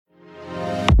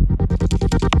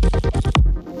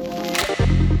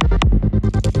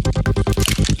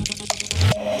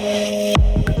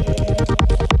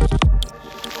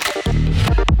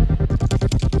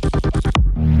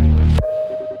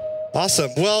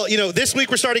Awesome. Well, this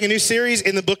week we're starting a new series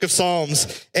in the book of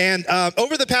Psalms. And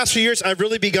over the past few years, I've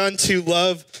really begun to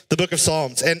love the book of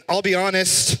Psalms. And I'll be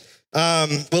honest,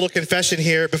 little confession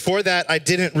here. Before that, I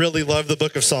didn't really love the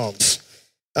book of Psalms.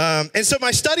 And so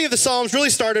my study of the Psalms really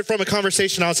started from a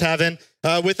conversation I was having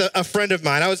with a friend of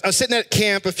mine. I was sitting at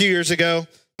camp a few years ago,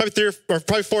 probably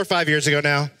 4 or 5 years ago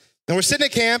now. And we're sitting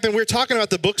at camp and we were talking about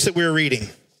the books that we were reading.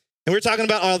 And we were talking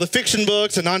about all the fiction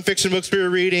books and nonfiction books we were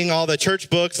reading, all the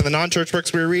church books and the non-church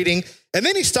books we were reading. And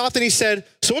then he stopped and he said,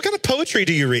 "So what kind of poetry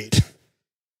do you read?"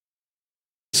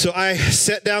 So I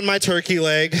set down my turkey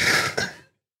leg,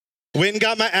 went and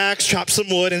got my axe, chopped some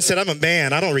wood, and said, "I'm a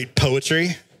man. I don't read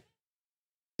poetry."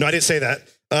 No, I didn't say that.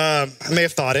 I may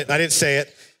have thought it. I didn't say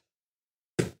it.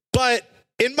 But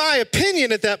in my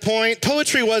opinion at that point,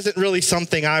 poetry wasn't really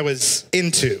something I was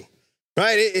into,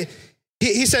 right?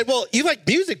 He said, "Well, you like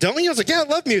music, don't you?" I was like, "Yeah, I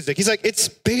love music." He's like, "It's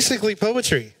basically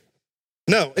poetry."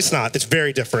 No, it's not. It's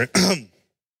very different.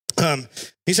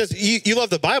 He says, you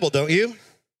love the Bible, don't you?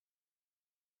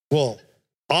 Well,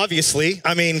 obviously.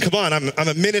 I mean, come on. I'm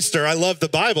a minister. I love the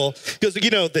Bible. He goes, "You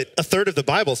know that a third of the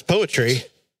Bible is poetry."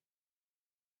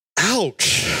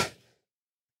 Ouch.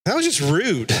 That was just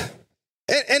rude.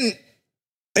 And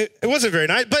it wasn't very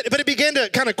nice, but it began to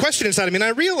kind of question inside of me. And I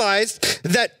realized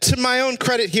that, to my own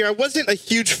credit here, I wasn't a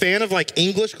huge fan of like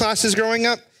English classes growing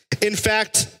up. In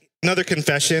fact, another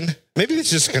confession, maybe it's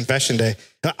just a confession day.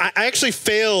 I actually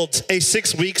failed a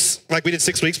 6 weeks, like we did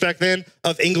 6 weeks back then,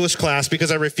 of English class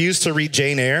because I refused to read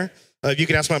Jane Eyre. You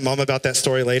can ask my mom about that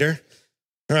story later.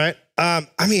 All right. I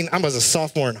was a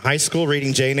sophomore in high school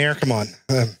reading Jane Eyre. Come on.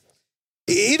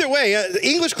 Either way,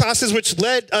 English classes, which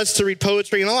led us to read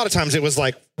poetry, and a lot of times it was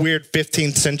like weird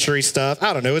 15th century stuff.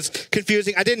 I don't know. It's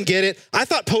confusing. I didn't get it. I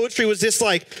thought poetry was this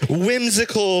like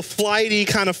whimsical, flighty,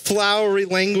 kind of flowery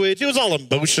language. It was all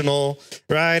emotional,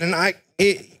 right? And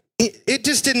it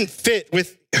just didn't fit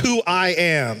with who I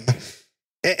am.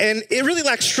 And it really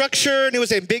lacked structure, and it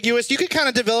was ambiguous. You could kind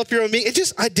of develop your own meaning.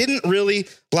 I didn't really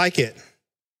like it.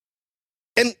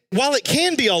 And while it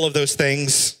can be all of those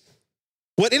things,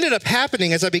 what ended up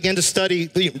happening as I began to study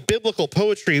biblical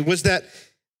poetry was that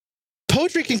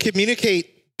poetry can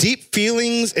communicate deep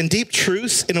feelings and deep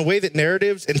truths in a way that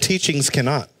narratives and teachings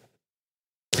cannot.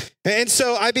 And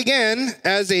so I began,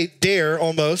 as a dare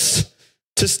almost,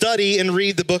 to study and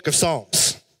read the book of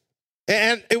Psalms.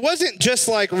 And it wasn't just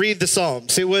like read the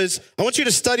Psalms. It was, I want you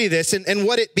to study this. And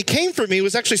what it became for me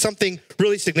was actually something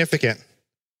really significant.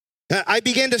 I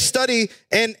began to study,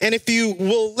 and if you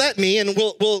will let me, and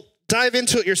we'll dive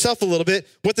into it yourself a little bit,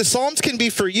 what the Psalms can be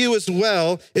for you as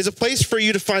well is a place for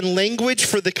you to find language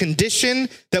for the condition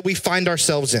that we find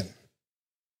ourselves in.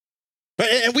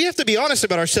 And we have to be honest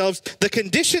about ourselves. The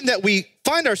condition that we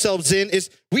find ourselves in is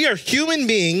we are human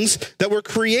beings that were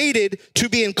created to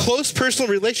be in close personal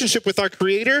relationship with our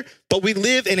Creator, but we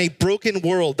live in a broken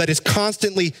world that is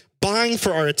constantly vying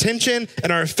for our attention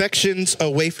and our affections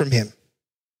away from Him.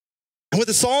 And what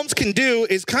the Psalms can do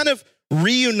is kind of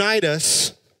reunite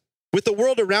us with the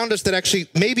world around us that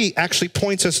actually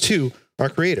points us to our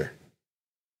Creator.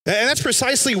 And that's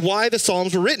precisely why the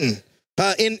Psalms were written.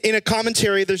 In a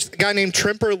commentary, there's a guy named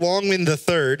Tremper Longman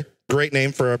III, great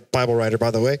name for a Bible writer,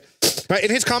 by the way. Right,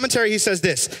 in his commentary, he says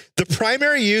this: "The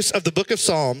primary use of the book of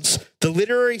Psalms, the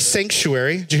literary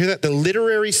sanctuary," did you hear that? The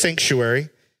literary sanctuary,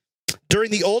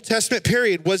 during the Old Testament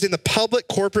period was in the public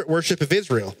corporate worship of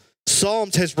Israel.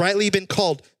 Psalms has rightly been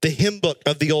called the hymn book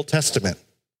of the Old Testament.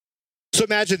 So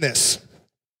imagine this.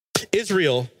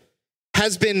 Israel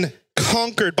has been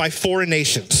conquered by foreign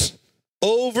nations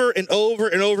over and over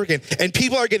and over again. And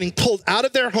people are getting pulled out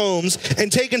of their homes and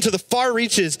taken to the far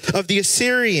reaches of the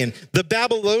Assyrian, the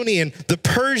Babylonian, the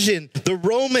Persian, the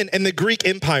Roman, and the Greek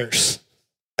empires.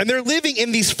 And they're living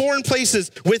in these foreign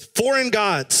places with foreign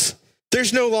gods.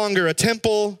 There's no longer a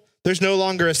temple. There's no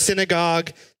longer a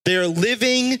synagogue. They're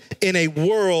living in a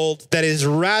world that is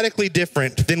radically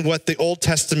different than what the Old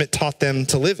Testament taught them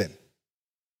to live in.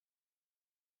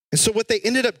 And so what they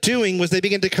ended up doing was they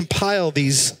began to compile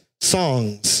these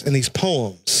songs and these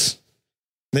poems.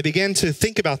 They began to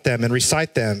think about them and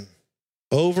recite them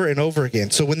over and over again.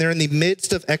 So when they're in the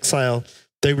midst of exile,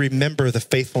 they remember the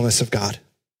faithfulness of God.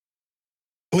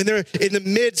 When they're in the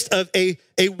midst of a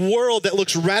world that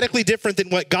looks radically different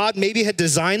than what God maybe had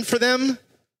designed for them,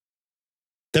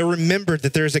 they remembered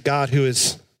that there's a God who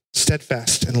is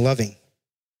steadfast and loving.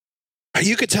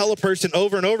 You could tell a person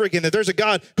over and over again that there's a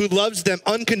God who loves them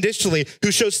unconditionally,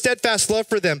 who shows steadfast love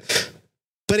for them,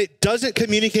 but it doesn't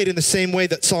communicate in the same way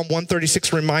that Psalm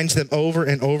 136 reminds them over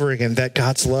and over again that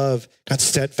God's love, God's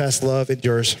steadfast love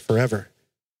endures forever.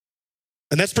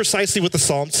 And that's precisely what the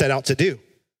Psalm set out to do.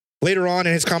 Later on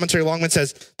in his commentary, Longman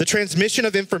says, the transmission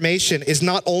of information is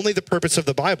not only the purpose of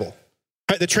the Bible.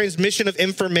 Right? The transmission of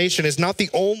information is not the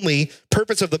only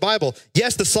purpose of the Bible.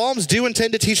 Yes, the Psalms do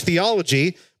intend to teach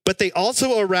theology, but they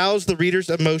also arouse the reader's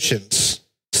emotions,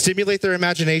 stimulate their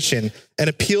imagination, and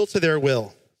appeal to their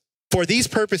will. For these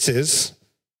purposes,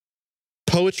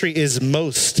 poetry is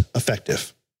most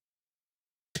effective.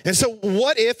 And so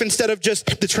what if, instead of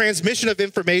just the transmission of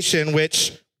information,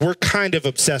 which we're kind of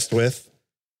obsessed with,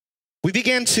 we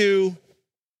began to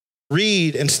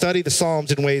read and study the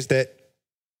Psalms in ways that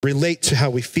relate to how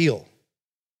we feel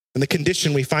and the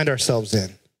condition we find ourselves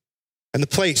in and the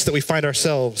place that we find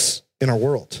ourselves in our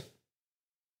world?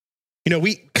 You know,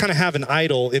 we kind of have an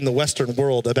idol in the Western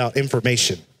world about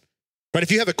information, right?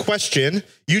 If you have a question,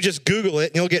 you just Google it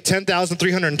and you'll get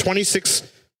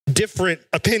 10,326 different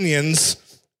opinions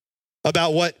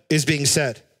about what is being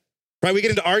said, right? We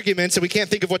get into arguments and we can't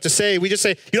think of what to say. We just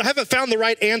say, I haven't found the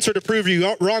right answer to prove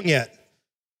you wrong yet.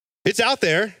 It's out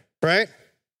there, right?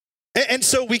 And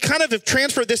so we kind of have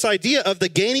transferred this idea of the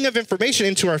gaining of information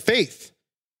into our faith,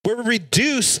 where we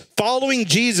reduce following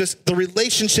Jesus, the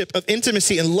relationship of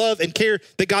intimacy and love and care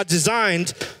that God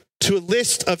designed, to a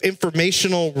list of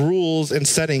informational rules and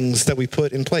settings that we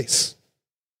put in place.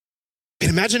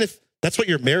 And imagine if that's what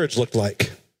your marriage looked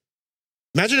like.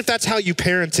 Imagine if that's how you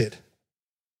parented.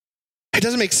 It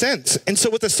doesn't make sense. And so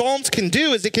what the Psalms can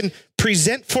do is it can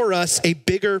present for us a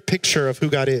bigger picture of who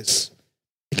God is.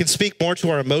 It can speak more to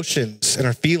our emotions and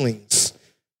our feelings.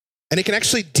 And it can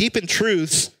actually deepen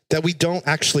truths that we don't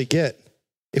actually get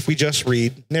if we just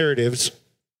read narratives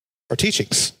or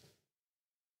teachings.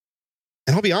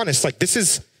 And I'll be honest, this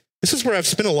is where I've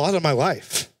spent a lot of my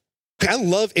life. I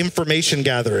love information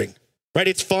gathering, right?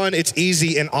 It's fun, it's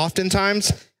easy, and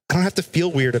oftentimes I don't have to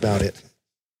feel weird about it.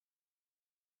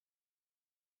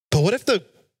 But what if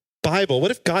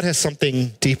what if God has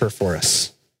something deeper for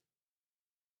us?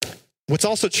 What's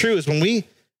also true is when we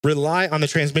rely on the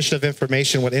transmission of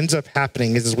information, what ends up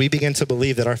happening is we begin to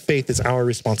believe that our faith is our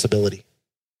responsibility,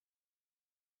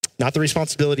 not the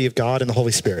responsibility of God and the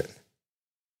Holy Spirit.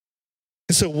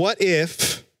 And so what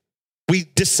if we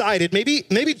decided,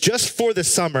 maybe just for the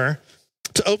summer,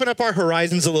 to open up our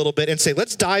horizons a little bit and say,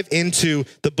 let's dive into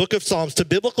the book of Psalms, to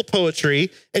biblical poetry,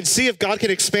 and see if God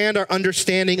can expand our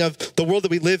understanding of the world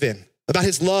that we live in, about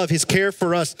his love, his care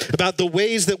for us, about the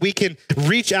ways that we can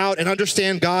reach out and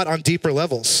understand God on deeper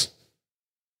levels.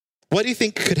 What do you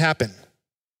think could happen?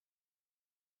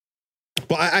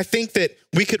 Well, I think that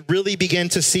we could really begin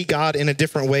to see God in a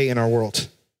different way in our world.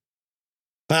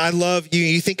 I love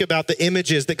you think about the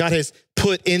images that God has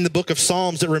put in the book of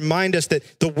Psalms that remind us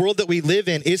that the world that we live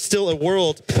in is still a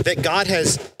world that God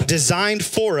has designed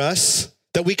for us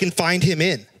that we can find him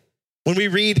in. When we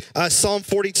read Psalm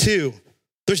 42,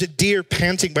 there's a deer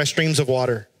panting by streams of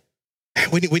water.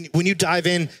 When you dive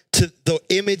into the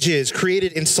images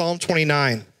created in Psalm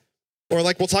 29, or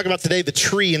like we'll talk about today, the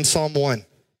tree in Psalm 1.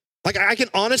 I can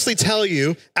honestly tell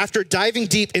you, after diving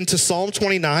deep into Psalm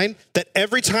 29, that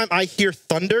every time I hear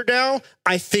thunder now,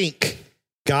 I think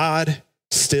God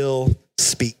still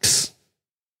speaks.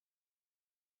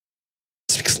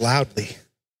 Speaks loudly,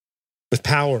 with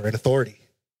power and authority.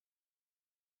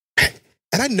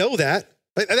 And I know that.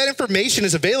 That information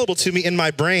is available to me in my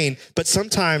brain, but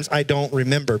sometimes I don't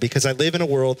remember because I live in a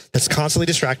world that's constantly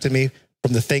distracting me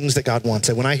from the things that God wants.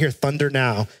 And when I hear thunder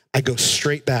now, I go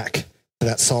straight back to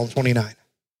that Psalm 29.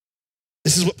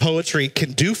 This is what poetry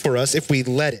can do for us if we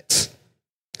let it.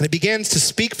 And it begins to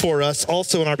speak for us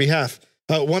also on our behalf.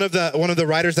 One of the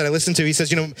writers that I listen to, he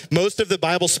says, most of the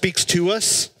Bible speaks to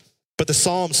us, but the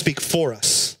Psalms speak for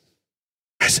us.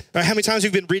 Right? How many times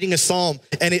have you been reading a Psalm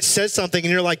and it says something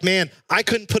and you're like, man, I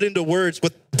couldn't put into words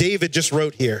what David just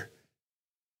wrote here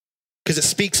because it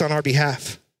speaks on our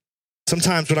behalf.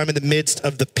 Sometimes when I'm in the midst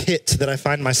of the pit that I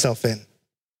find myself in,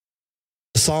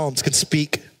 the Psalms can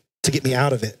speak to get me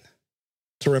out of it,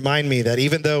 to remind me that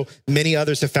even though many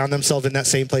others have found themselves in that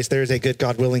same place, there is a good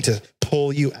God willing to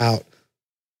pull you out.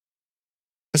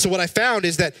 And so what I found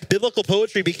is that biblical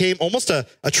poetry became almost a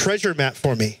treasure map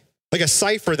for me, like a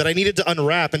cipher that I needed to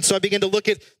unwrap. And so I began to look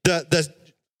at the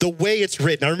way it's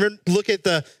written. I remember look at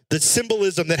the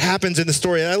symbolism that happens in the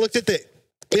story. And I looked at the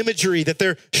imagery that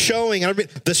they're showing,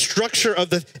 the structure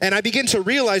of and I began to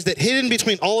realize that hidden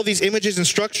between all of these images and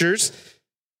structures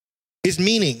is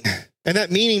meaning. And that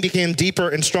meaning became deeper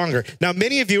and stronger. Now,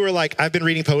 many of you are like, I've been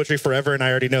reading poetry forever and I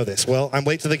already know this. Well, I'm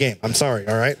late to the game. I'm sorry,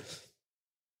 all right?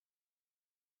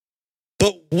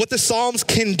 But what the Psalms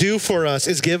can do for us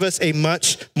is give us a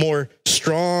much more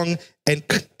strong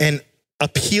and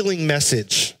appealing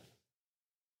message.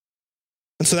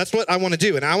 And so that's what I want to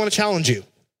do. And I want to challenge you.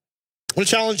 I want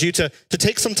to challenge you to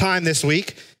take some time this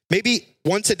week, maybe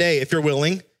once a day if you're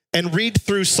willing, and read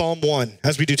through Psalm 1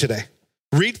 as we do today.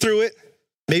 Read through it,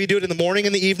 maybe do it in the morning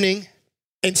and the evening,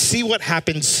 and see what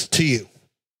happens to you.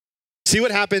 See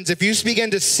what happens if you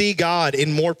begin to see God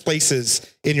in more places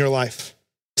in your life.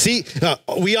 See,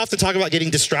 we often talk about getting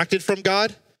distracted from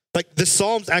God. Like the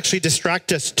Psalms actually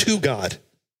distract us to God.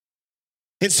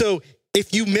 And so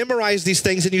if you memorize these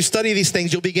things and you study these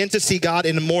things, you'll begin to see God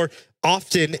in more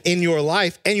often in your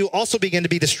life, and you'll also begin to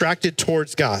be distracted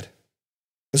towards God.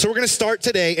 And so we're going to start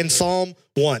today in Psalm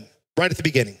 1, right at the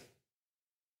beginning.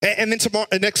 And then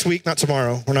next week, not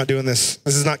tomorrow, we're not doing this.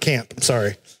 This is not camp. I'm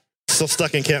sorry. Still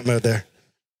stuck in camp mode there.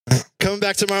 Coming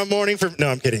back tomorrow morning no,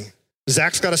 I'm kidding.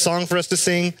 Zach's got a song for us to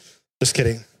sing. Just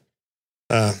kidding.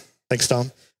 Thanks,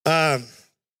 Tom.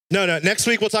 No, next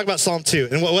week we'll talk about Psalm 2.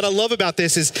 And what I love about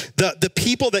this is the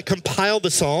people that compiled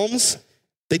the Psalms,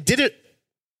 they did it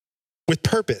with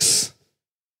purpose.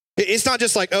 It's not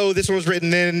just like, oh, this one was written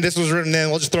then, this was written then,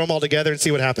 we'll just throw them all together and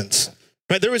see what happens.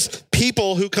 Right? There was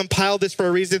people who compiled this for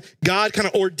a reason. God kind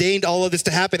of ordained all of this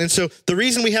to happen. And so the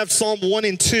reason we have Psalm 1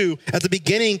 and 2 at the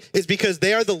beginning is because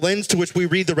they are the lens to which we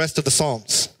read the rest of the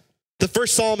Psalms. The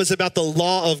first Psalm is about the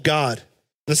law of God.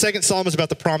 The second Psalm is about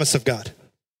the promise of God.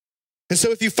 And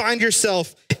so if you find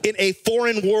yourself in a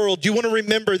foreign world, you want to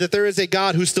remember that there is a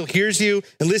God who still hears you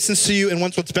and listens to you and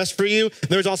wants what's best for you. And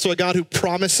there's also a God who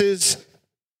promises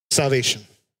salvation.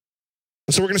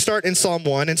 So we're going to start in Psalm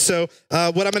 1. And so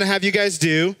what I'm going to have you guys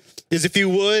do is, if you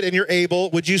would and you're able,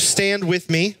 would you stand with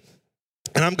me?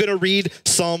 And I'm going to read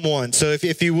Psalm 1. So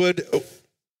if you would,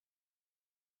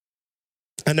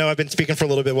 I know I've been speaking for a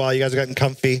little bit while you guys are getting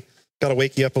comfy. Got to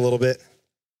wake you up a little bit.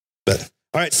 But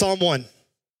all right, Psalm 1.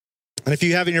 And if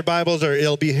you have it in your Bibles, or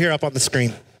it'll be here up on the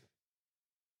screen.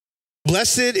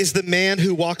 Blessed is the man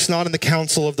who walks not in the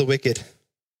counsel of the wicked,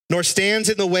 nor stands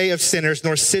in the way of sinners,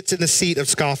 nor sits in the seat of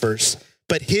scoffers.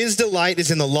 But his delight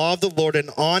is in the law of the Lord, and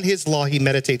on his law he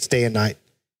meditates day and night.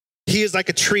 He is like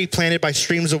a tree planted by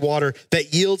streams of water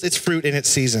that yields its fruit in its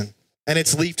season, and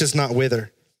its leaf does not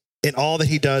wither. In all that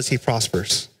he does, he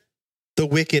prospers. The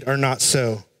wicked are not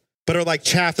so, but are like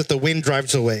chaff that the wind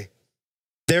drives away.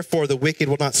 Therefore, the wicked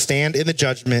will not stand in the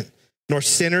judgment, nor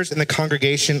sinners in the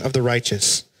congregation of the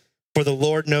righteous. For the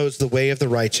Lord knows the way of the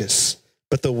righteous,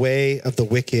 but the way of the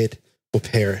wicked will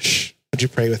perish. Would you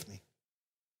pray with me?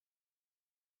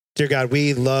 Dear God,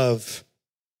 we love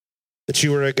that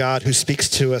you are a God who speaks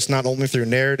to us not only through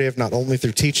narrative, not only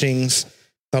through teachings,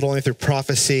 not only through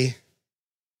prophecy,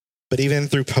 but even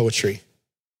through poetry.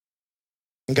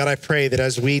 And God, I pray that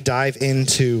as we dive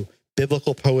into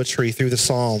biblical poetry through the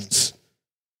Psalms,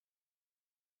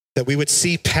 that we would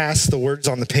see past the words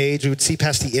on the page, we would see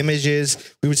past the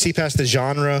images, we would see past the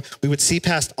genre, we would see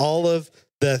past all of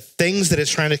the things that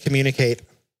it's trying to communicate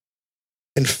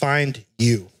and find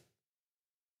you.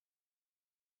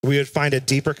 We would find a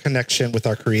deeper connection with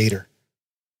our Creator.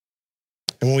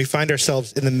 And when we find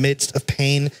ourselves in the midst of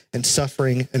pain and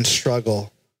suffering and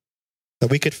struggle,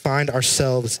 that we could find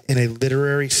ourselves in a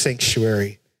literary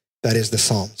sanctuary that is the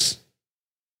Psalms.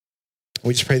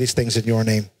 We just pray these things in your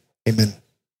name. Amen.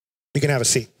 You can have a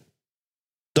seat.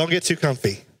 Don't get too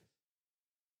comfy.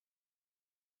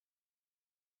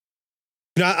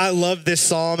 You know, I love this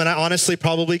psalm, and I honestly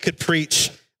probably could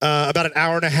preach about an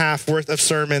hour and a half worth of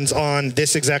sermons on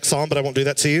this exact psalm, but I won't do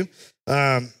that to you.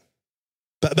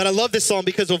 But I love this psalm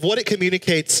because of what it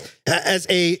communicates as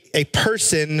a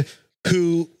person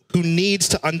who needs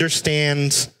to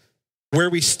understand where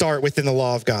we start within the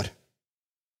law of God.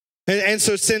 And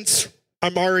so since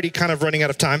I'm already kind of running out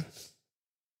of time,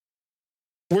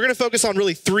 we're going to focus on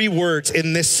really 3 words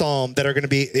in this psalm that are going to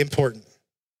be important.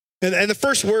 And the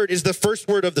first word is the first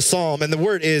word of the psalm, and the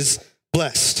word is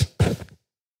blessed.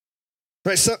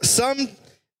 Right? So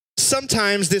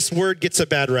sometimes this word gets a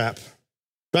bad rap.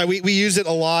 Right? We use it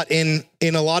a lot in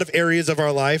a lot of areas of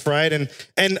our life, right?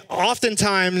 And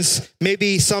oftentimes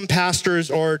maybe some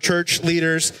pastors or church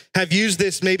leaders have used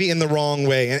this maybe in the wrong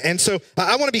way. And so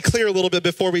I want to be clear a little bit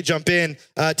before we jump in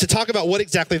to talk about what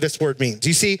exactly this word means.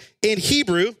 You see, in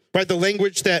Hebrew, right, the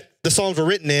language that the Psalms were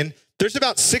written in, there's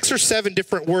about 6 or 7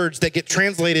 different words that get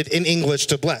translated in English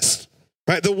to blessed.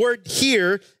 Right? The word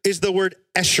here is the word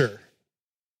esher.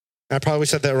 I probably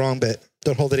said that wrong, but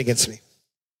don't hold it against me.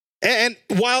 And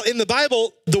while in the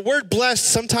Bible, the word blessed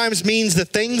sometimes means the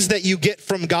things that you get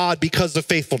from God because of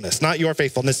faithfulness, not your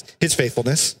faithfulness, his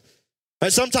faithfulness.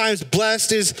 But sometimes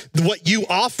blessed is what you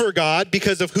offer God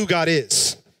because of who God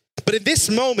is. But in this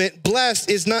moment, blessed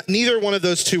is not neither one of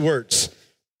those 2 words.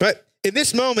 But in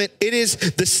this moment, it is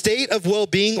the state of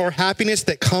well-being or happiness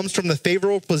that comes from the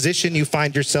favorable position you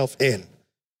find yourself in.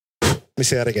 Let me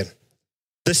say that again.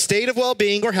 the state of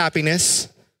well-being or happiness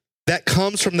that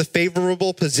comes from the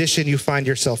favorable position you find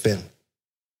yourself in.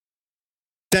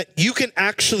 That you can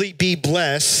actually be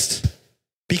blessed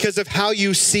because of how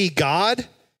you see God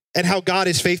and how God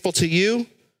is faithful to you,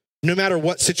 no matter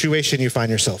what situation you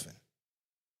find yourself in.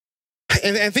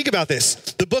 And think about this.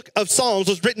 The book of Psalms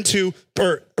was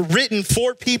written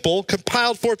for people,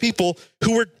 compiled for people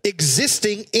who were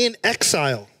existing in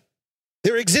exile.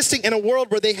 They were existing in a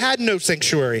world where they had no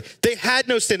sanctuary. They had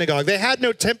no synagogue. They had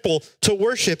no temple to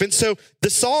worship. And so the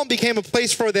psalm became a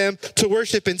place for them to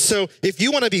worship. And so if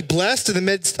you want to be blessed in the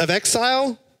midst of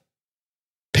exile,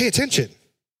 pay attention.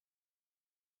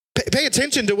 Pay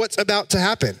attention to what's about to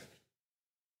happen.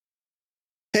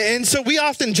 And so we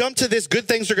often jump to this, good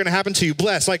things are going to happen to you,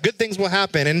 blessed, like good things will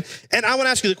happen. And I want to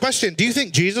ask you the question, do you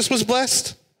think Jesus was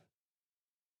blessed?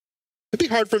 It'd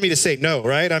be hard for me to say no,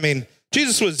 right? I mean,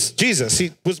 Jesus was Jesus.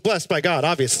 He was blessed by God,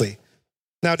 obviously.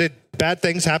 Now, did bad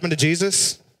things happen to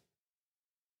Jesus?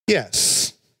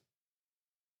 Yes.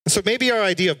 So maybe our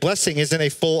idea of blessing isn't a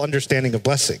full understanding of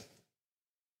blessing.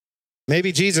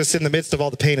 Maybe Jesus, in the midst of all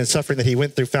the pain and suffering that he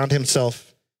went through, found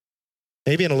himself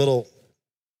maybe in a little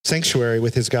sanctuary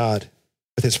with his God,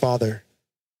 with his Father.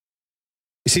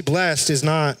 You see, blessed is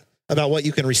not about what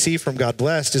you can receive from God.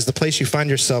 Blessed is the place you find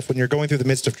yourself when you're going through the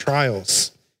midst of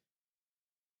trials,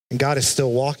 and God is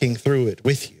still walking through it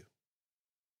with you.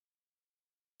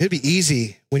 It'd be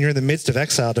easy when you're in the midst of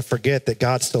exile to forget that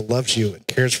God still loves you and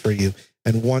cares for you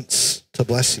and wants to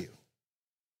bless you.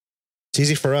 It's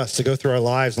easy for us to go through our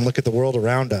lives and look at the world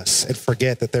around us and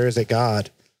forget that there is a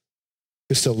God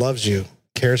who still loves you,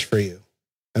 cares for you,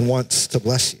 and wants to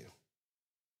bless you.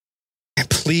 And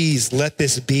please let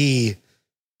this be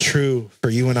true for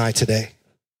you and I today.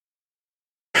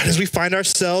 As we find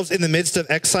ourselves in the midst of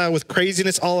exile with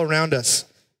craziness all around us,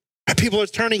 people are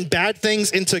turning bad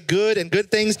things into good and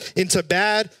good things into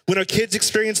bad. When our kids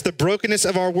experience the brokenness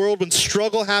of our world, when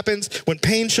struggle happens, when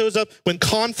pain shows up, when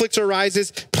conflict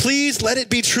arises, please let it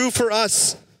be true for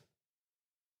us.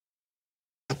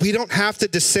 We don't have to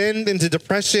descend into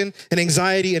depression and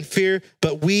anxiety and fear,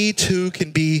 but we too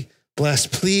can be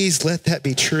blessed. Please let that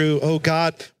be true. Oh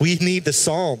God, we need the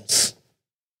Psalms.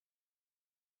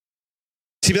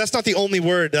 See, but that's not the only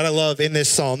word that I love in this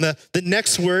psalm. The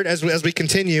next word, as we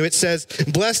continue, it says,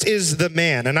 blessed is the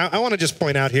man. And I want to just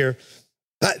point out here,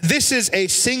 this is a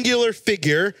singular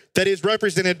figure that is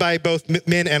represented by both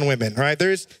men and women, right? There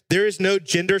is no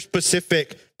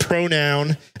gender-specific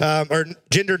pronoun or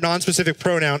gender non-specific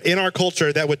pronoun in our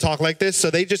culture that would talk like this.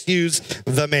 So they just use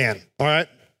the man, all right?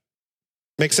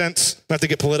 Make sense? Not to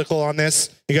get political on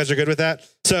this. You guys are good with that?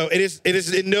 So it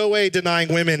is in no way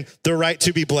denying women the right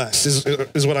to be blessed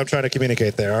is what I'm trying to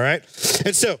communicate there, all right?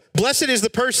 And so blessed is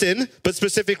the person, but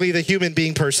specifically the human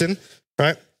being person,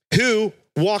 right? Who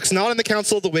walks not in the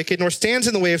counsel of the wicked, nor stands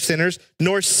in the way of sinners,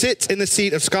 nor sits in the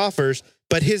seat of scoffers,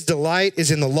 but his delight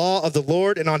is in the law of the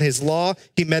Lord, and on his law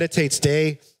he meditates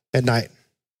day and night.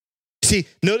 See,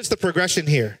 notice the progression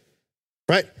here,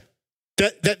 right?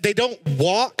 That they don't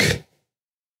walk,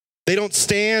 they don't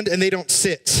stand, and they don't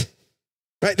sit,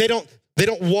 right? They don't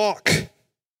walk.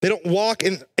 They don't walk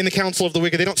in the counsel of the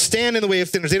wicked. They don't stand in the way of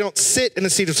sinners. They don't sit in the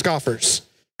seat of scoffers.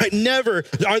 Right? Never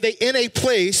are they in a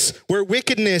place where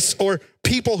wickedness or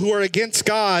people who are against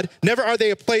God, never are they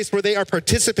a place where they are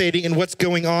participating in what's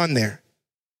going on there.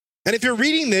 And if you're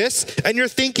reading this and you're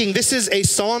thinking this is a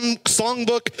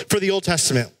songbook for the Old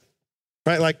Testament,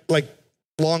 right? Like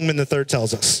Longman III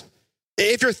tells us.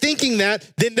 If you're thinking that,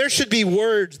 then there should be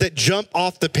words that jump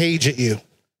off the page at you.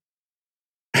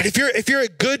 And if you're a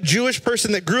good Jewish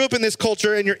person that grew up in this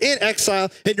culture and you're in exile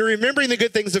and you're remembering the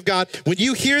good things of God, when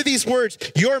you hear these words,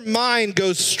 your mind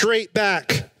goes straight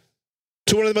back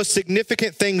to one of the most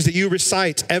significant things that you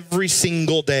recite every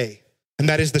single day, and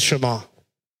that is the Shema.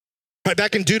 Right,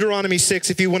 back in Deuteronomy 6,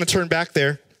 if you want to turn back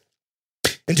there,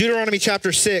 in Deuteronomy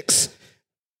chapter 6,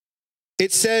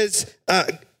 it says,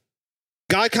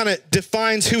 God kind of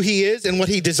defines who he is and what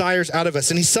he desires out of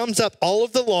us. And he sums up all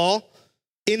of the law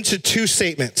into two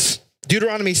statements.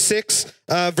 Deuteronomy 6,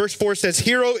 verse 4 says,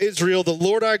 "Hear, O Israel, the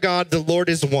Lord our God, the Lord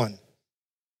is one."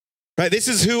 Right, this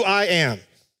is who I am.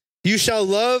 You shall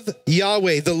love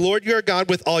Yahweh, the Lord your God,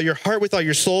 with all your heart, with all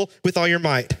your soul, with all your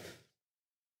might.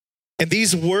 And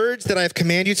these words that I have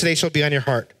commanded you today shall be on your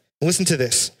heart. Listen to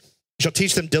this. You shall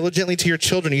teach them diligently to your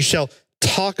children. You shall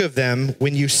talk of them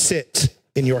when you sit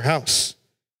in your house,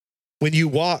 when you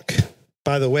walk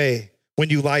by the way,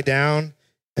 when you lie down,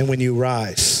 and when you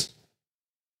rise.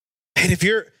 And if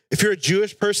you're a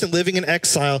Jewish person living in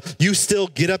exile, you still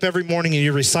get up every morning and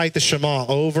you recite the Shema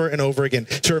over and over again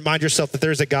to remind yourself that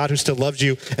there's a God who still loves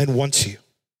you and wants you.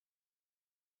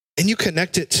 And you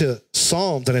connect it to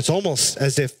Psalms, and it's almost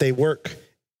as if they work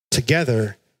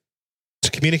together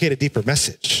to communicate a deeper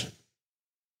message.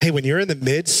 Hey, when you're in the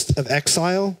midst of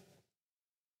exile,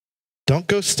 don't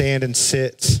go stand and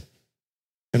sit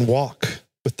and walk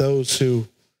with those who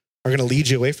are going to lead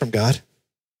you away from God.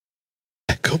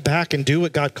 Go back and do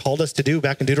what God called us to do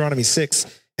back in Deuteronomy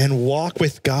 6 and walk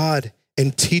with God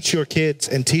and teach your kids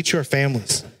and teach your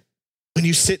families. When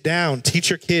you sit down,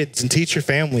 teach your kids and teach your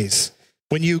families.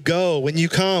 When you go, when you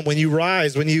come, when you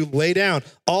rise, when you lay down,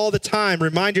 all the time,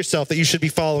 remind yourself that you should be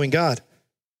following God.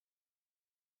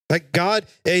 Like God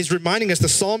is reminding us, the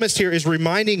psalmist here is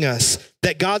reminding us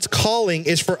that God's calling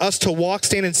is for us to walk,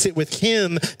 stand, and sit with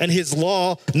him and his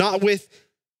law, not with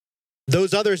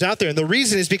those others out there. And the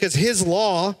reason is because his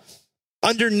law,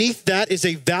 underneath that is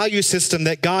a value system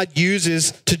that God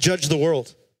uses to judge the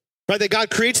world. Right? That God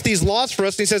creates these laws for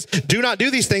us and he says, do not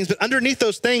do these things. But underneath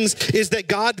those things is that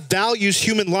God values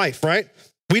human life, right?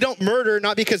 We don't murder,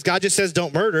 not because God just says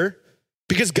don't murder,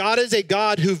 because God is a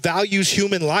God who values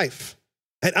human life.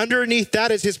 And underneath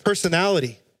that is his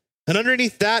personality. And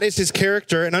underneath that is his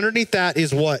character. And underneath that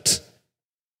is what?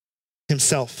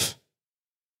 Himself.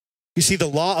 You see, the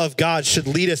law of God should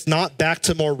lead us not back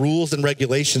to more rules and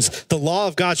regulations. The law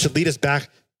of God should lead us back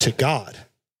to God.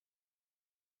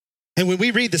 And when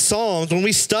we read the Psalms, when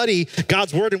we study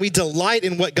God's word and we delight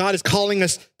in what God is calling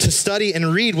us to study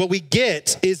and read, what we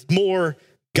get is more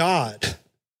God.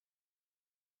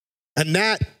 And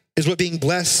that is what being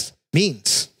blessed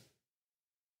means.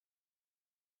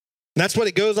 And that's what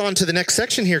it goes on to the next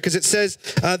section here, because it says,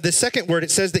 the second word,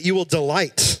 it says that you will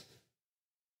delight.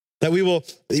 That we will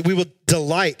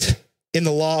delight in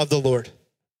the law of the Lord.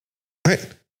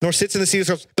 Right? Nor sits in the seat of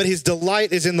troubles, but his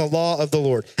delight is in the law of the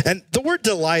Lord. And the word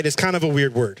delight is kind of a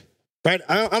weird word, right?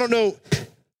 I don't know.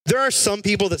 There are some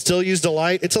people that still use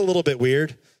delight. It's a little bit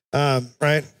weird,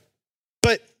 right?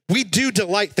 But we do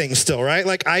delight things still, right?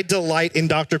 Like I delight in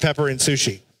Dr. Pepper and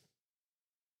sushi,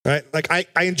 right? Like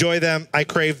I enjoy them. I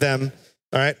crave them,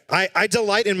 all right? I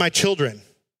delight in my children.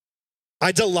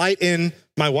 I delight in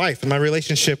my wife and my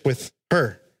relationship with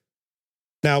her.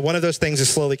 Now, one of those things is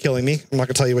slowly killing me. I'm not going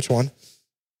to tell you which one.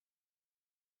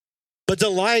 But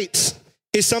delight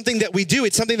is something that we do.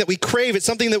 It's something that we crave. It's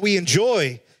something that we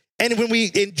enjoy. And when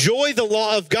we enjoy the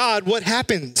law of God, what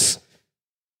happens?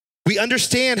 We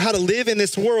understand how to live in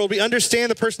this world. We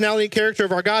understand the personality and character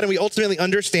of our God, and we ultimately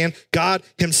understand God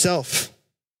himself.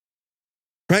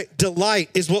 Right? Delight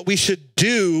is what we should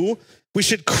do. We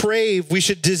should crave. We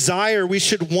should desire. We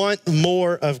should want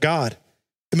more of God.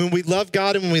 And when we love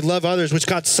God and when we love others, which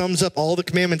God sums up all the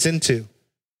commandments into,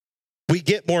 we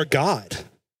get more God.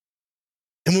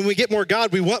 And when we get more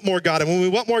God, we want more God. And when we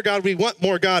want more God, we want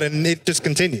more God. And it just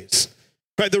continues.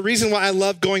 Right? The reason why I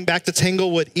love going back to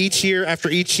Tanglewood each year after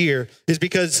each year is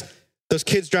because those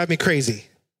kids drive me crazy.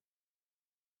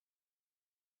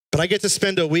 But I get to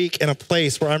spend a week in a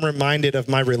place where I'm reminded of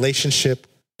my relationship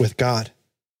with God.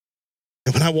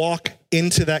 And when I walk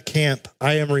into that camp,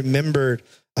 I am remembered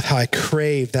of how I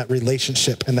crave that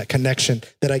relationship and that connection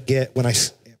that I get when I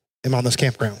am on those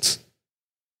campgrounds.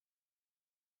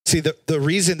 See, the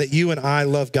reason that you and I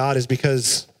love God is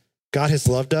because God has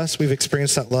loved us. We've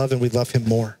experienced that love and we love him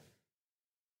more.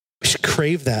 We should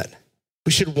crave that.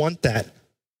 We should want that.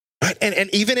 Right? And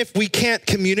even if we can't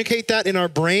communicate that in our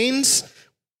brains,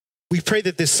 we pray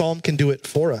that this psalm can do it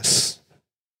for us.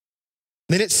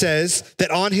 Then it says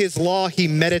that on his law, he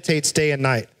meditates day and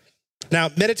night. Now,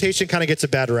 meditation kind of gets a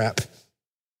bad rap.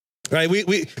 Right?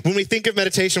 When we think of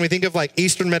meditation, we think of like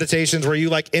Eastern meditations where you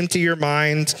like empty your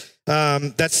mind.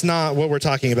 That's not what we're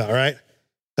talking about, right?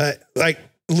 Like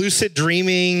lucid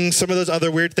dreaming, some of those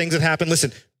other weird things that happen.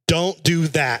 Listen, don't do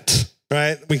that,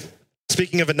 right?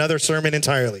 Speaking of another sermon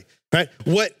entirely, right?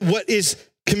 What is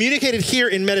communicated here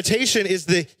in meditation is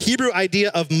the Hebrew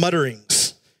idea of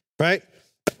mutterings, right?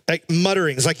 Like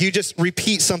mutterings, like you just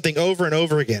repeat something over and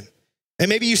over again. And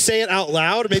maybe you say it out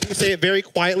loud, or maybe you say it very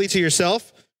quietly to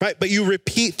yourself, right? But you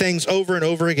repeat things over and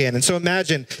over again. And so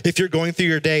imagine if you're going through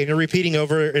your day and you're repeating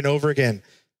over and over again,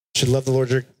 I should love the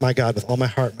Lord my God with all my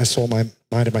heart, my soul, my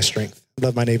mind, and my strength.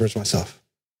 Love my neighbors myself,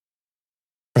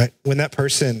 right? When that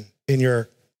person in your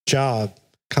job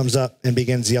comes up and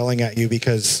begins yelling at you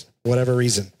because whatever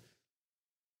reason,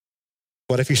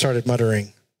 what if you started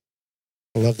muttering,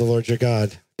 I love the Lord your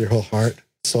God, your whole heart,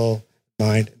 soul,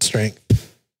 mind, and strength?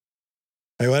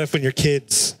 Right? What if when your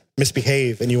kids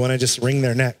misbehave and you want to just wring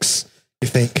their necks, you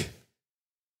think,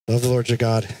 love the Lord your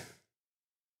God?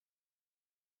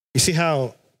 You see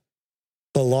how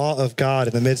the law of God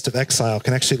in the midst of exile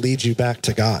can actually lead you back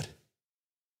to God.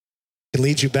 It can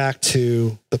lead you back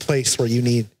to the place where you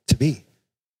need to be.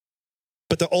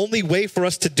 But the only way for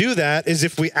us to do that is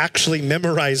if we actually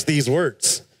memorize these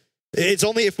words. It's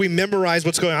only if we memorize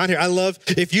what's going on here. I love,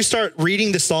 if you start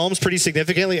reading the Psalms pretty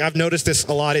significantly, I've noticed this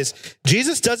a lot, is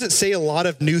Jesus doesn't say a lot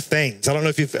of new things. I don't know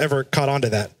if you've ever caught on to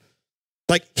that.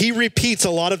 Like, he repeats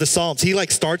a lot of the Psalms. He like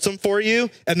starts them for you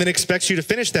and then expects you to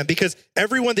finish them, because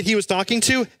everyone that he was talking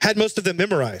to had most of them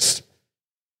memorized.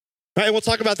 Right? And we'll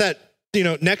talk about that,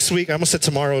 next week. I almost said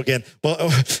tomorrow again. Well,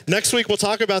 next week we'll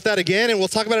talk about that again, and we'll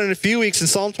talk about it in a few weeks in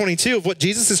Psalm 22 of what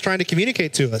Jesus is trying to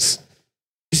communicate to us.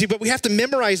 You see, but we have to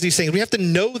memorize these things. We have to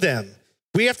know them.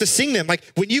 We have to sing them. Like,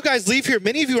 when you guys leave here,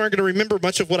 many of you aren't going to remember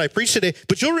much of what I preached today,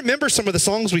 but you'll remember some of the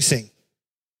songs we sing.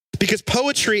 Because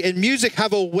poetry and music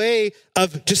have a way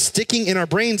of just sticking in our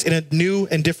brains in a new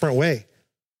and different way.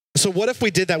 So what if we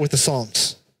did that with the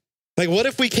Psalms? Like, what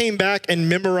if we came back and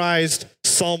memorized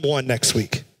Psalm 1 next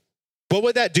week? What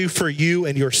would that do for you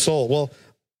and your soul? Well,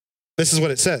 this is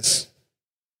what it says.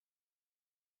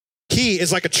 He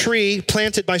is like a tree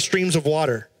planted by streams of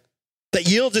water that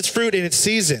yields its fruit in its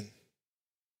season,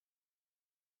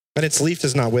 and its leaf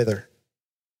does not wither.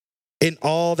 In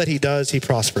all that he does, he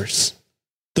prospers.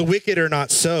 The wicked are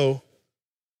not so,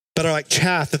 but are like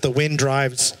chaff that the wind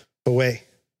drives away.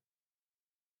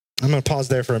 I'm going to pause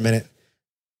there for a minute.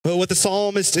 But what the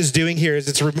psalmist is doing here is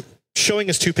it's showing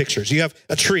us two pictures. You have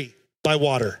a tree by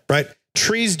water, right?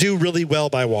 Trees do really well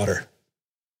by water,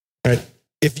 right?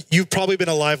 If you've probably been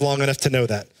alive long enough to know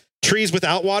that. Trees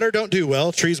without water don't do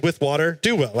well. Trees with water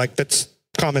do well. Like, that's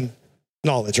common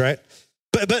knowledge, right?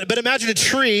 But imagine a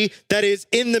tree that is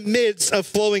in the midst of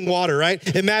flowing water,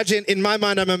 right? Imagine, in my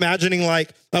mind, I'm imagining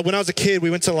like when I was a kid, we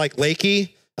went to like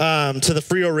Lakey, to the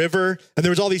Frio River, and there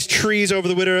was all these trees over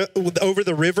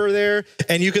the river there,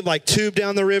 and you could like tube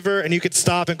down the river, and you could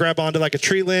stop and grab onto like a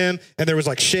tree limb, and there was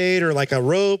like shade or like a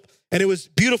rope, and it was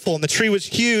beautiful, and the tree was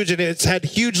huge, and it had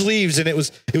huge leaves, and it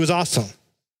was awesome,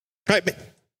 right?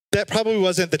 That probably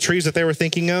wasn't the trees that they were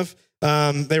thinking of.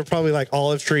 They were probably like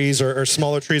olive trees or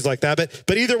smaller trees like that.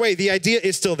 But either way, the idea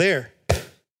is still there.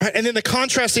 Right? And then the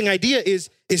contrasting idea is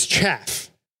chaff.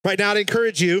 Right now, I'd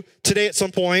encourage you today at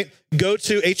some point, go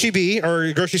to H-E-B or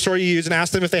your grocery store you use and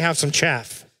ask them if they have some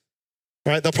chaff.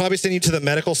 All right? They'll probably send you to the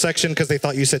medical section because they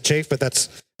thought you said chaff, but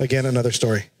that's, again, another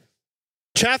story.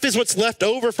 Chaff is what's left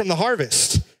over from the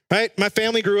harvest. Right? My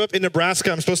family grew up in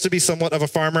Nebraska. I'm supposed to be somewhat of a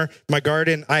farmer. My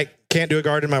garden, I can't do a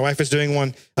garden. My wife is doing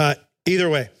one. Either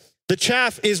way. The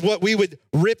chaff is what we would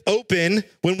rip open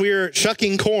when we were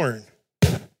shucking corn,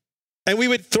 and we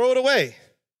would throw it away.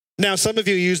 Now, some of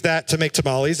you use that to make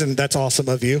tamales, and that's awesome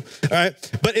of you, all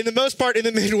right? But in the most part, in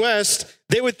the Midwest,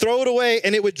 they would throw it away,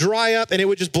 and it would dry up, and it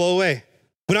would just blow away.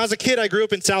 When I was a kid, I grew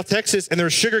up in South Texas, and there were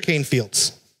sugarcane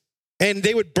fields, and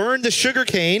they would burn the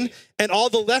sugarcane, and all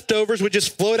the leftovers would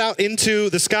just float out into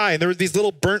the sky, and there were these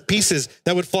little burnt pieces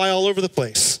that would fly all over the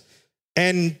place.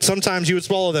 And sometimes you would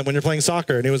swallow them when you're playing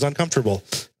soccer, and it was uncomfortable.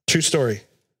 True story.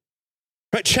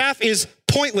 Right? Chaff is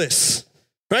pointless,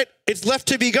 right? It's left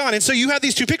to be gone. And so you have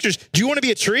these two pictures. Do you want to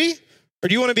be a tree, or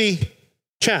do you want to be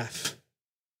chaff?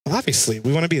 Well, obviously,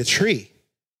 we want to be a tree.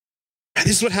 And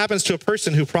this is what happens to a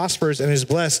person who prospers and is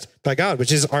blessed by God,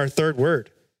 which is our third word.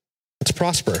 It's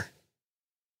prosper.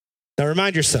 Now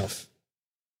remind yourself,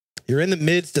 you're in the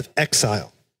midst of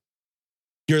exile.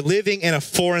 You're living in a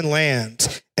foreign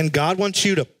land, and God wants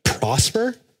you to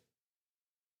prosper?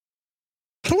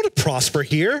 I don't want to prosper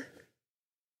here.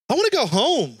 I want to go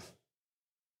home.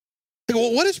 Like,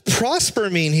 well, what does prosper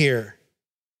mean here?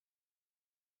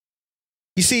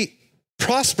 You see,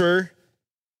 prosper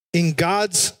in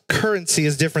God's currency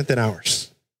is different than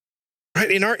ours.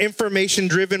 Right? In our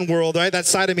information-driven world, right, that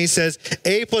side of me says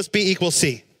A plus B equals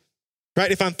C.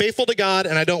 Right? If I'm faithful to God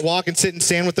and I don't walk and sit and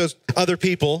stand with those other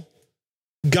people,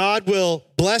 God will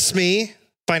bless me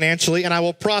financially, and I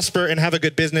will prosper and have a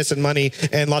good business and money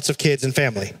and lots of kids and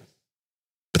family.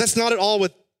 But that's not at all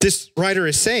what this writer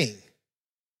is saying.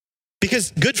 Because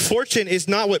good fortune is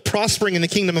not what prospering in the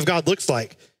kingdom of God looks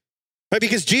like. Right?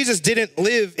 Because Jesus didn't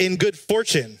live in good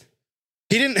fortune.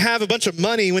 He didn't have a bunch of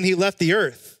money when he left the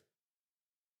earth.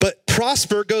 But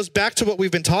prosper goes back to what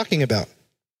we've been talking about.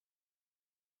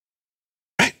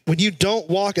 When you don't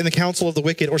walk in the counsel of the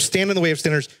wicked or stand in the way of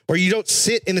sinners, or you don't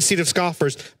sit in the seat of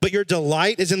scoffers, but your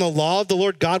delight is in the law of the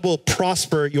Lord, God will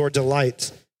prosper your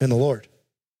delight in the Lord.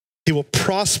 He will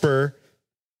prosper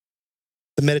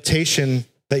the meditation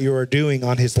that you are doing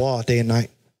on his law day and night.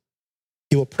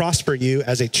 He will prosper you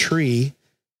as a tree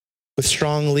with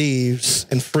strong leaves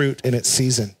and fruit in its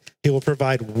season. He will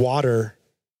provide water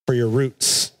for your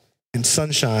roots and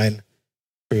sunshine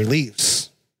for your leaves.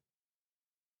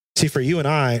 See, for you and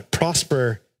I,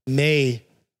 prosper may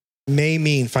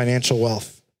mean financial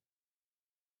wealth.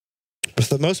 But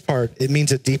for the most part, it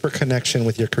means a deeper connection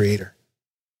with your Creator.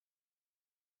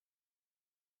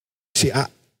 See,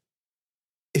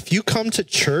 if you come to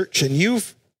church and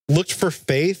you've looked for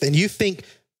faith and you think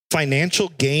financial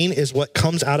gain is what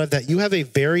comes out of that, you have a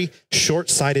very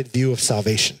short-sighted view of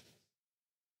salvation.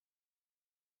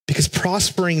 Because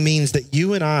prospering means that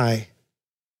you and I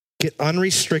get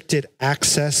unrestricted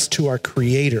access to our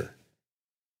Creator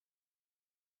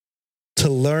to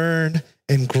learn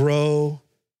and grow,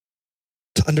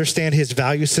 to understand his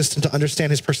value system, to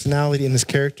understand his personality and his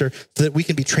character, so that we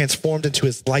can be transformed into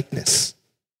his likeness.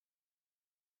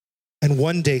 And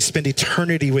one day spend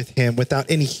eternity with him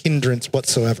without any hindrance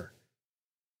whatsoever.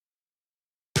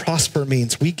 Prosper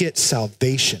means we get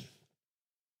salvation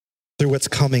through what's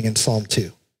coming in Psalm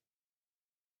 2.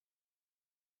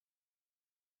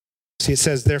 See, it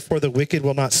says, therefore the wicked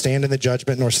will not stand in the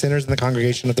judgment, nor sinners in the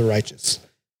congregation of the righteous.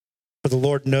 For the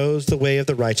Lord knows the way of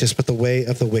the righteous, but the way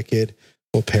of the wicked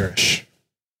will perish.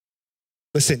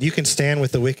 Listen, you can stand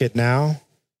with the wicked now,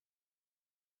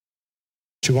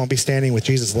 but you won't be standing with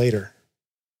Jesus later.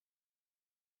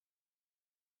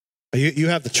 You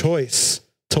have the choice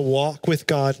to walk with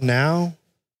God now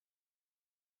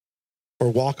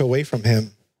or walk away from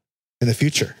him in the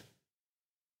future.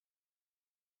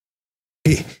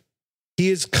 He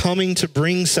is coming to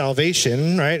bring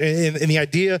salvation, right? In the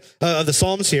idea of the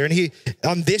Psalms here. And he,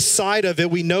 on this side of it,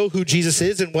 we know who Jesus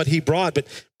is and what he brought. But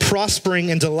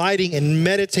prospering and delighting and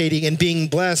meditating and being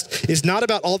blessed is not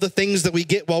about all the things that we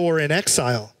get while we're in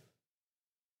exile.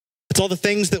 It's all the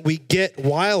things that we get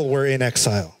while we're in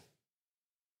exile.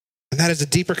 And that is a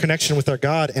deeper connection with our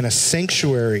God and a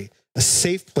sanctuary, a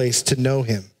safe place to know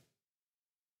him.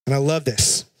 And I love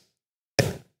this.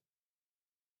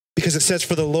 Because it says,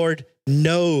 for the Lord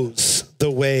knows the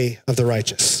way of the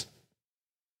righteous.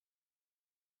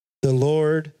 The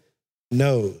Lord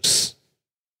knows.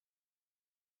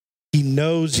 He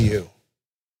knows you.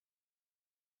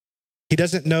 He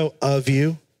doesn't know of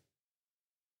you.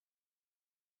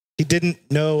 He didn't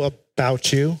know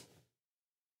about you.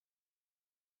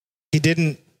 He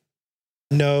didn't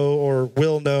know or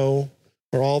will know,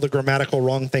 or all the grammatical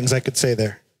wrong things I could say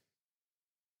there.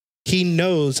 He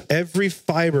knows every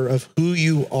fiber of who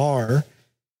you are,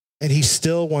 and he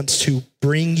still wants to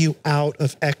bring you out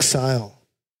of exile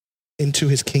into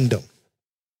his kingdom.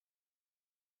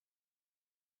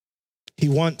 He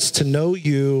wants to know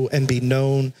you and be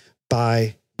known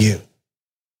by you.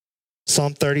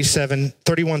 Psalm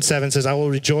 31:7 says, I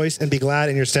will rejoice and be glad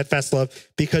in your steadfast love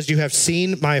because you have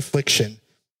seen my affliction.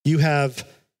 You have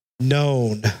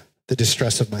known the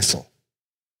distress of my soul.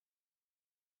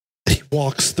 He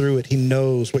walks through it. He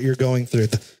knows what you're going through.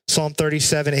 Psalm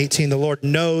 37:18, the Lord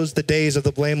knows the days of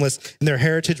the blameless, and their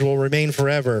heritage will remain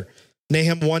forever.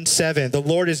 Nahum 1:7, the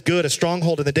Lord is good, a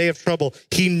stronghold in the day of trouble.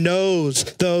 He knows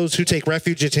those who take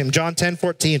refuge in him. John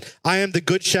 10:14, I am the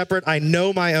good shepherd. I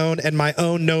know my own, and my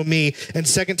own know me. And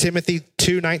 2 Timothy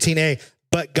 2:19a,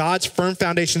 but God's firm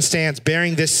foundation stands,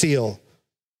 bearing this seal.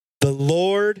 The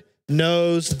Lord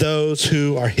knows those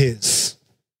who are his.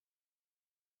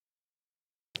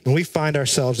 When we find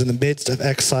ourselves in the midst of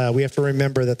exile, we have to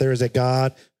remember that there is a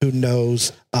God who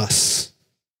knows us.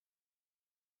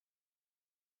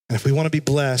 And if we want to be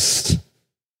blessed,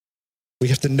 we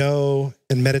have to know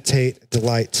and meditate,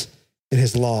 delight in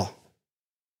his law.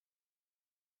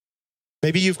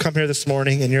 Maybe you've come here this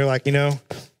morning and you're like, I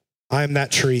am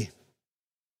that tree.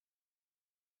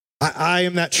 I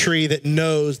am that tree that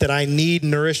knows that I need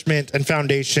nourishment and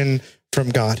foundation from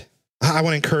God. I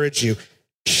want to encourage you.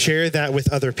 Share that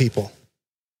with other people.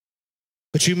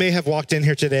 But you may have walked in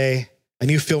here today and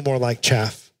you feel more like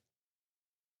chaff.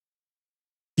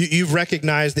 You've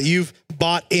recognized that you've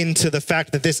bought into the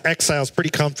fact that this exile is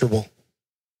pretty comfortable.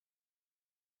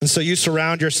 And so you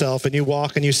surround yourself and you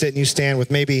walk and you sit and you stand with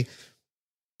maybe,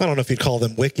 I don't know if you'd call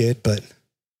them wicked, but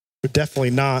they're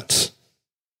definitely not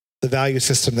the value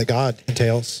system that God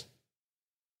entails.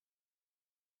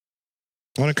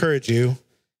 I want to encourage you,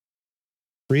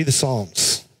 read the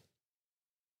Psalms.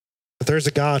 But there's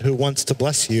a God who wants to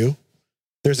bless you.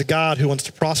 There's a God who wants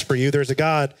to prosper you. There's a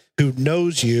God who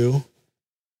knows you.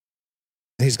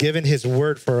 And he's given his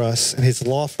word for us and his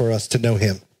law for us to know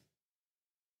him.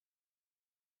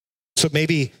 So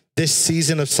maybe this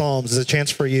season of Psalms is a chance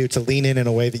for you to lean in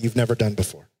a way that you've never done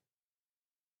before.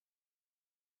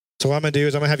 So what I'm going to do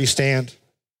is I'm going to have you stand.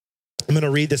 I'm going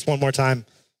to read this one more time.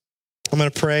 I'm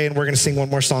going to pray and we're going to sing one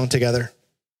more song together.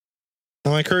 I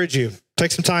want to encourage you,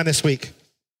 take some time this week.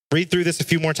 Read through this a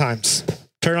few more times.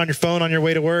 Turn on your phone on your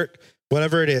way to work,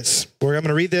 whatever it is. I'm going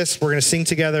to read this. We're going to sing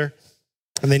together,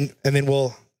 and then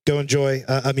we'll go enjoy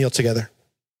a meal together.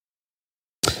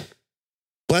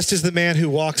 Blessed is the man who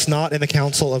walks not in the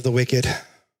counsel of the wicked,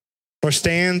 nor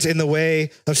stands in the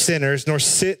way of sinners, nor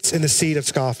sits in the seat of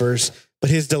scoffers, but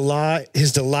his delight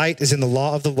is in the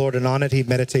law of the Lord, and on it he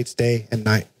meditates day and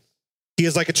night. He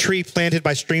is like a tree planted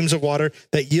by streams of water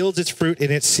that yields its fruit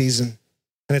in its season,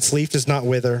 and its leaf does not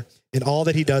wither. In all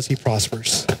that he does, he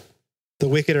prospers. The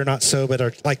wicked are not so, but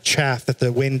are like chaff that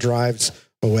the wind drives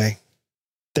away.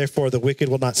 Therefore, the wicked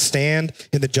will not stand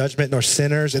in the judgment, nor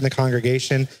sinners in the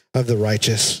congregation of the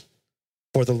righteous.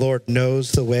 For the Lord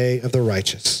knows the way of the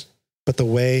righteous, but the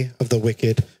way of the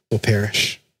wicked will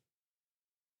perish.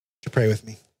 Would you pray with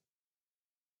me?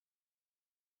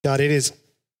 God, it is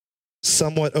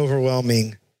somewhat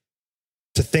overwhelming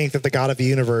to think that the God of the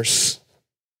universe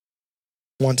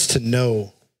wants to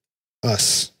know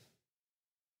us.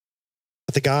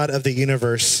 That the God of the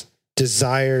universe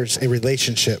desires a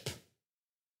relationship.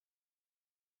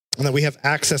 And that we have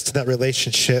access to that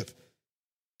relationship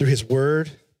through his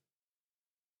word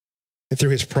and through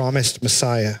his promised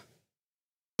Messiah,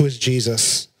 who is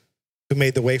Jesus, who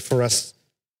made the way for us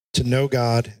to know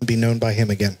God and be known by him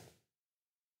again.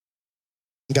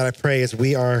 God, I pray as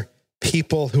we are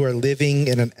people who are living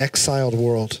in an exiled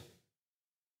world,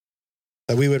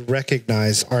 that we would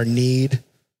recognize our need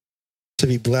to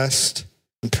be blessed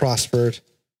and prospered,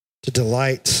 to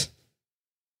delight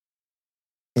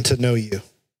and to know you.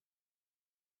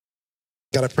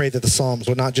 God, I pray that the Psalms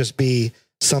would not just be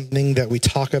something that we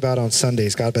talk about on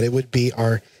Sundays, God, but it would be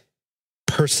our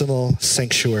personal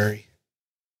sanctuary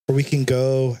where we can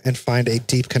go and find a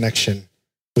deep connection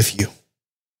with you.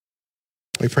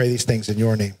 We pray these things in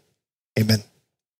your name. Amen.